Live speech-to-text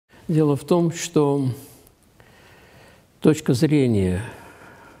Дело в том, что точка зрения,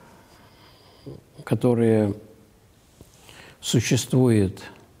 которая существует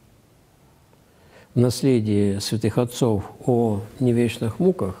в наследии святых отцов о невечных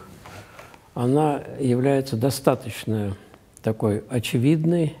муках, она является достаточно такой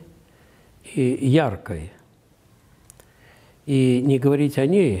очевидной и яркой. И не говорить о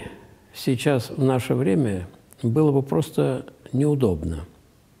ней сейчас, в наше время, было бы просто неудобно.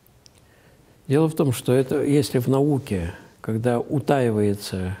 Дело в том, что это, если в науке, когда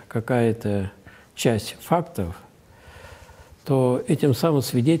утаивается какая-то часть фактов, то этим самым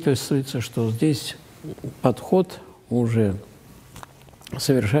свидетельствуется, что здесь подход уже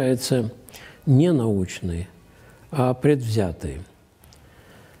совершается не научный, а предвзятый.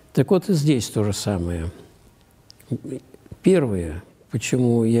 Так вот и здесь то же самое. Первое,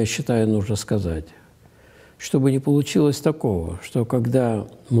 почему я считаю, нужно сказать, чтобы не получилось такого, что когда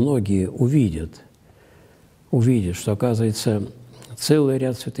многие увидят, что, оказывается, целый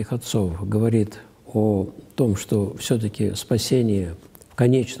ряд святых отцов говорит о том, что все-таки спасение в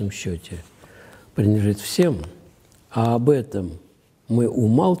конечном счете принадлежит всем, а об этом мы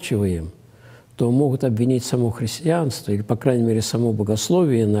умалчиваем, то могут обвинить само христианство, или, по крайней мере, само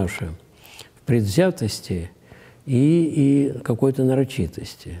богословие наше в предвзятости и какой-то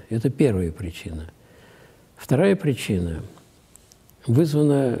нарочитости. Это первая причина. Вторая причина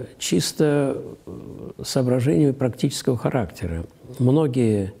вызвана чисто соображениями практического характера.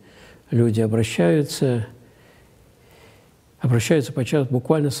 Многие люди обращаются подчас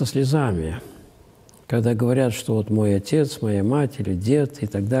буквально со слезами, когда говорят, что вот мой отец, моя мать или дед и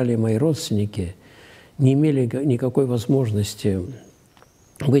так далее, мои родственники не имели никакой возможности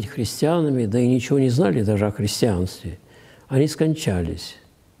быть христианами, да и ничего не знали даже о христианстве. Они скончались.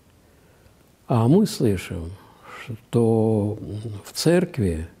 А мы слышим, что в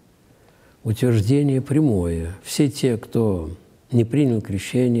церкви утверждение прямое. Все те, кто не принял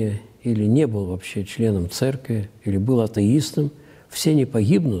крещение или не был вообще членом церкви, или был атеистом, все не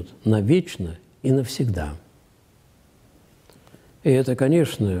погибнут навечно и навсегда. И это,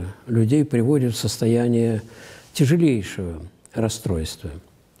 конечно, людей приводит в состояние тяжелейшего расстройства.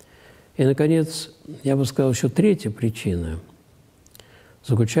 И, наконец, я бы сказал, еще третья причина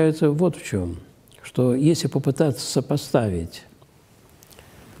заключается вот в чем, что если попытаться сопоставить,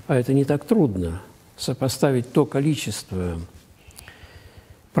 а это не так трудно, сопоставить то количество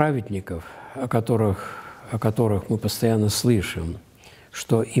праведников, о которых мы постоянно слышим,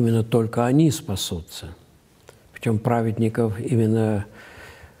 что именно только они спасутся, причем праведников именно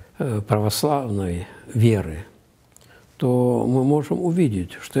православной веры, то мы можем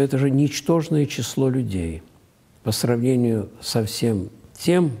увидеть, что это же ничтожное число людей по сравнению со всем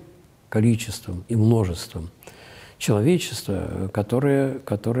тем количеством и множеством человечества,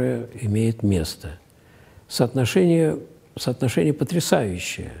 которое имеет место. Соотношение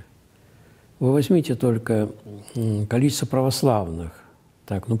потрясающее. Вы возьмите только количество православных,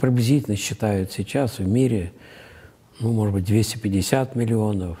 так, приблизительно считают сейчас в мире, может быть, 250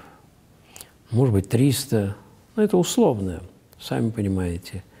 миллионов, может быть, 300. Это условно, сами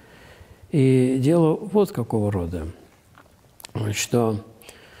понимаете. И дело вот какого рода,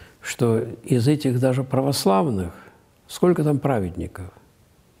 что из этих даже православных, сколько там праведников?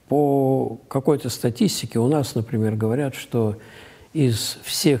 По какой-то статистике у нас, например, говорят, что из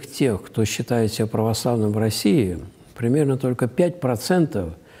всех тех, кто считает себя православным в России, примерно только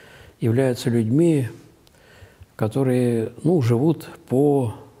 5% являются людьми, которые живут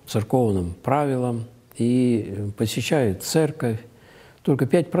по церковным правилам и посещают церковь. Только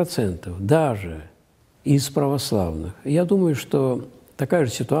 5% даже из православных. Я думаю, что такая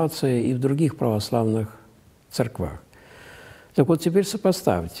же ситуация и в других православных церквах. Так вот, теперь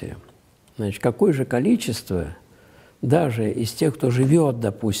сопоставьте, какое же количество даже из тех, кто живет,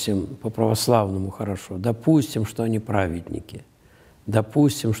 допустим, по-православному хорошо, допустим, что они праведники,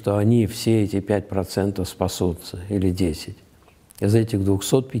 допустим, что они, все эти 5% спасутся, или 10%, из этих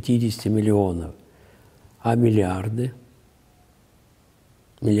 250 миллионов, а миллиарды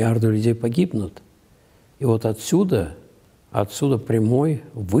людей погибнут. И вот отсюда прямой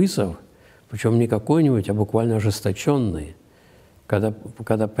вызов, причем не какой-нибудь, а буквально ожесточенный,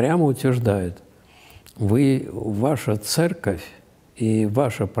 когда прямо утверждают, ваша церковь и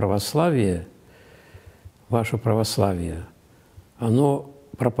ваше православие, оно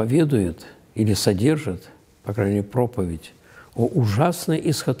проповедует или содержит, по крайней мере, проповедь о ужасной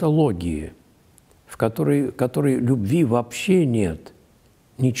эсхатологии, в которой любви вообще нет.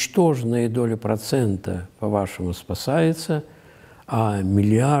 Ничтожная доля процента, по-вашему, спасается, а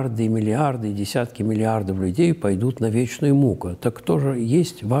миллиарды и миллиарды, десятки миллиардов людей пойдут на вечную муку. Так кто же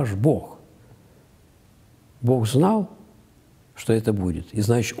есть ваш Бог? Бог знал, что это будет. И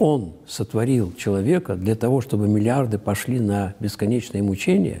значит, Он сотворил человека для того, чтобы миллиарды пошли на бесконечные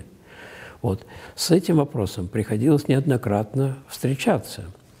мучения. Вот. С этим вопросом приходилось неоднократно встречаться.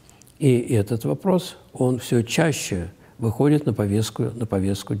 И этот вопрос, он все чаще выходит на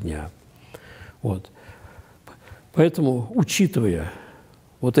повестку дня. Вот. Поэтому, учитывая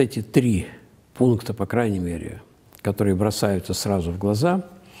вот эти 3 пункта, по крайней мере, которые бросаются сразу в глаза,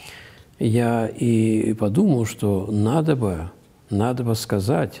 я и подумал, что надо бы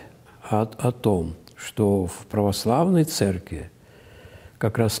сказать о том, что в православной церкви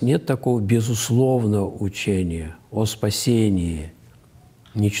как раз нет такого безусловного учения о спасении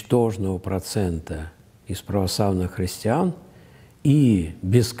ничтожного процента из православных христиан и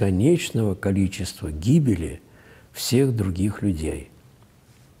бесконечного количества гибели всех других людей.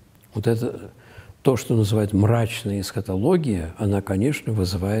 Вот это то, что называют мрачная эсхатология, она, конечно,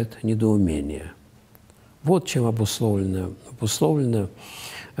 вызывает недоумение. Вот чем обусловлена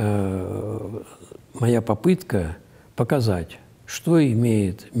моя попытка показать, что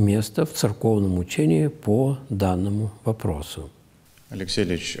имеет место в церковном учении по данному вопросу. Алексей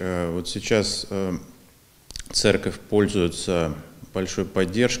Ильич, вот сейчас церковь пользуется большой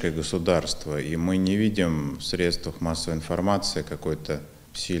поддержкой государства, и мы не видим в средствах массовой информации какой-то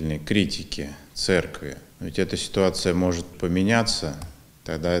сильной критики церкви. Ведь эта ситуация может поменяться,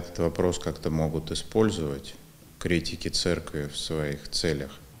 тогда этот вопрос как-то могут использовать критики церкви в своих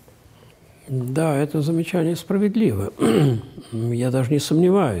целях. Да, это замечание справедливо. Я даже не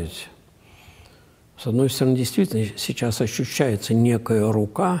сомневаюсь. С одной стороны, действительно, сейчас ощущается некая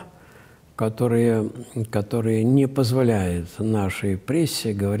рука, которая не позволяет нашей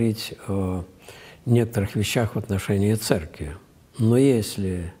прессе говорить о некоторых вещах в отношении церкви. Но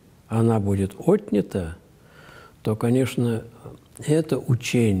если она будет отнята, то, конечно, это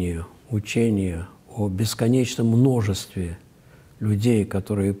учение о бесконечном множестве людей,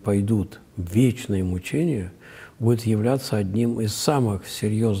 которые пойдут в вечное мучение, будет являться одним из самых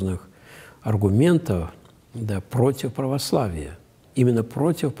серьезных аргументов, да, против православия. Именно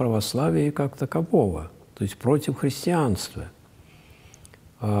против православия как такового, то есть против христианства.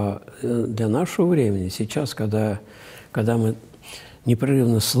 А для нашего времени, сейчас, когда мы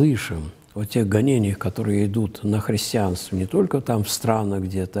непрерывно слышим о тех гонениях, которые идут на христианство, не только там в странах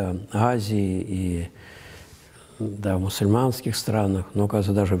где-то Азии и да, в мусульманских странах, но,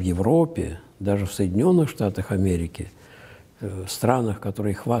 оказывается, даже в Европе, даже в Соединенных Штатах Америки, в странах,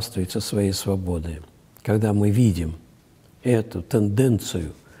 которые хвастаются своей свободой, когда мы видим эту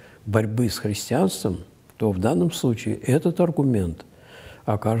тенденцию борьбы с христианством, то в данном случае этот аргумент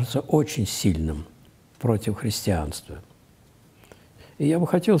окажется очень сильным против христианства. И я бы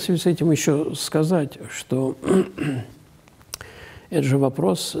хотел в связи с этим еще сказать, что это же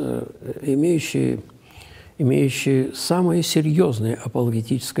вопрос, имеющий самое серьезное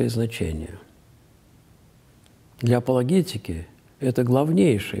апологетическое значение. Для апологетики это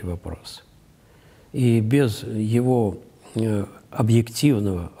главнейший вопрос. И без его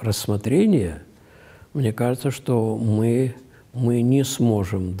объективного рассмотрения, мне кажется, что мы не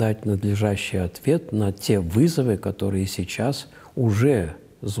сможем дать надлежащий ответ на те вызовы, которые сейчас уже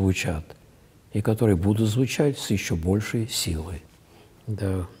звучат и которые будут звучать с еще большей силой.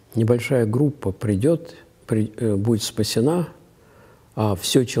 Да. Небольшая группа будет спасена, а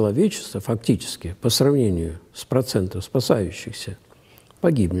все человечество фактически по сравнению с процентом спасающихся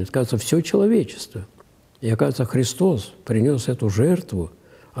погибнет. Оказывается, все человечество. И, оказывается, Христос принес эту жертву,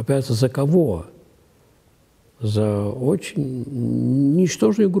 оказывается, за кого? За очень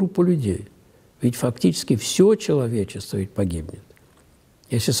ничтожную группу людей. Ведь фактически все человечество ведь погибнет,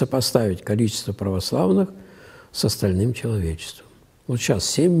 если сопоставить количество православных с остальным человечеством. Вот сейчас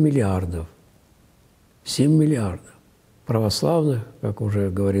 7 миллиардов. 7 миллиардов. Православных, как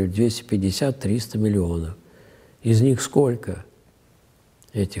уже говорили, 250-300 миллионов. Из них сколько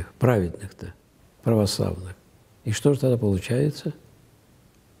этих праведных-то, православных? И что же тогда получается?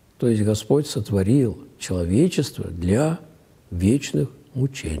 То есть Господь сотворил человечество для вечных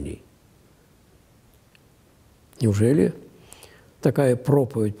мучений. Неужели такая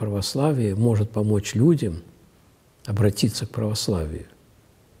проповедь православия может помочь людям обратиться к православию?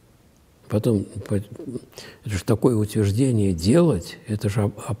 Потом, это же такое утверждение делать, это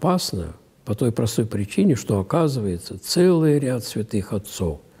же опасно по той простой причине, что, оказывается, целый ряд святых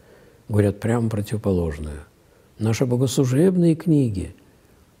отцов говорят прямо противоположное. Наши богослужебные книги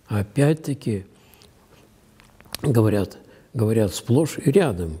опять-таки говорят сплошь и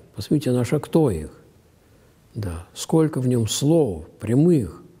рядом. Посмотрите, кто их? Да. Сколько в нем слов,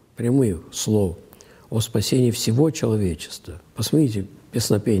 прямых слов о спасении всего человечества. Посмотрите,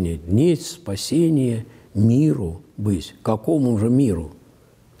 песнопение «Дней спасения миру быть». Какому же миру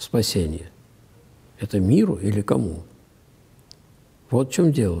спасение? Это миру или кому? Вот в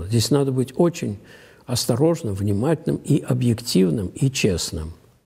чем дело. Здесь надо быть очень осторожным, внимательным и объективным, и честным.